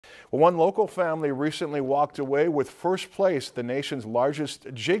Well, one local family recently walked away with first place at the nation's largest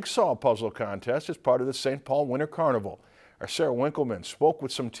jigsaw puzzle contest as part of the St. Paul Winter Carnival. Our Sarah Winkleman spoke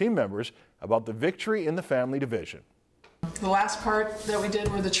with some team members about the victory in the family division. The last part that we did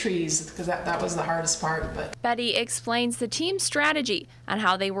were the trees, because that was the hardest part. But Betty explains the team's strategy on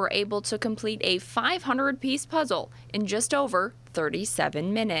how they were able to complete a 500-piece puzzle in just over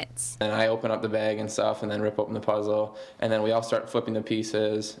 37 minutes. And I open up the bag and stuff and then rip open the puzzle, and then we all start flipping the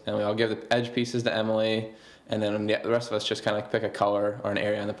pieces, and we all give the edge pieces to Emily, and then the rest of us just kind of pick a color or an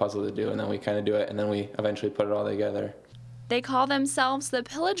area on the puzzle to do, and then we kind of do it, and then we eventually put it all together. They call themselves the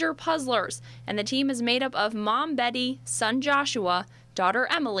Pillager Puzzlers, and the team is made up of Mom Betty, son Joshua, daughter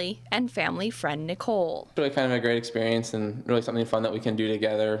Emily, and family friend Nicole. It's really kind of a great experience and really something fun that we can do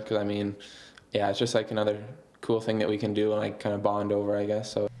together, because I mean, yeah, it's just like another cool thing that we can do and like kind of bond over, I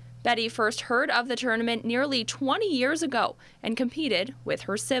guess. So Betty first heard of the tournament nearly 20 years ago and competed with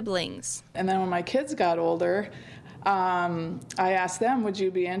her siblings. and then when my kids got older, I asked them, would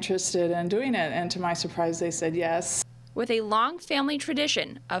you be interested in doing it? And to my surprise, they said yes. With a long family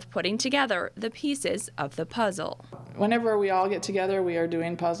tradition of putting together the pieces of the puzzle. Whenever we all get together, we are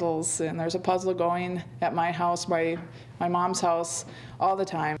doing puzzles, and there's a puzzle going at my house, by my mom's house, all the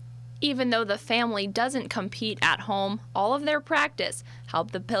time. Even though the family doesn't compete at home, all of their practice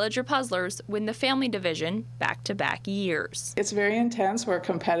helped the Pillager Puzzlers win the family division back-to-back years. It's very intense. We're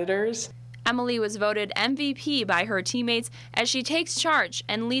competitors. Emily was voted MVP by her teammates as she takes charge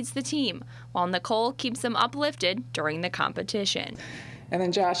and leads the team, while Nicole keeps them uplifted during the competition. And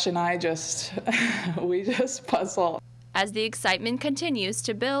then Josh and I we just puzzle. As the excitement continues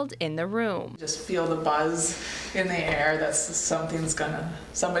to build in the room. Just feel the buzz in the air that somebody's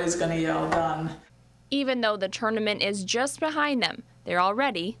gonna yell done. Even though the tournament is just behind them, they're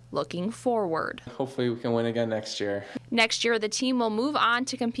already looking forward. hopefully we can win again next year. Next year, the team will move on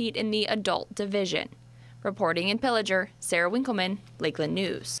to compete in the adult division. Reporting in Pillager, Sarah Winkleman, Lakeland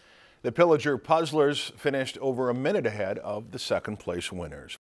News. The Pillager Puzzlers finished over a minute ahead of the second place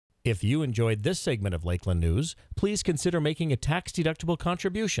winners. If you enjoyed this segment of Lakeland News, please consider making a tax-deductible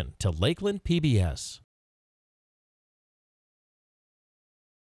contribution to Lakeland PBS.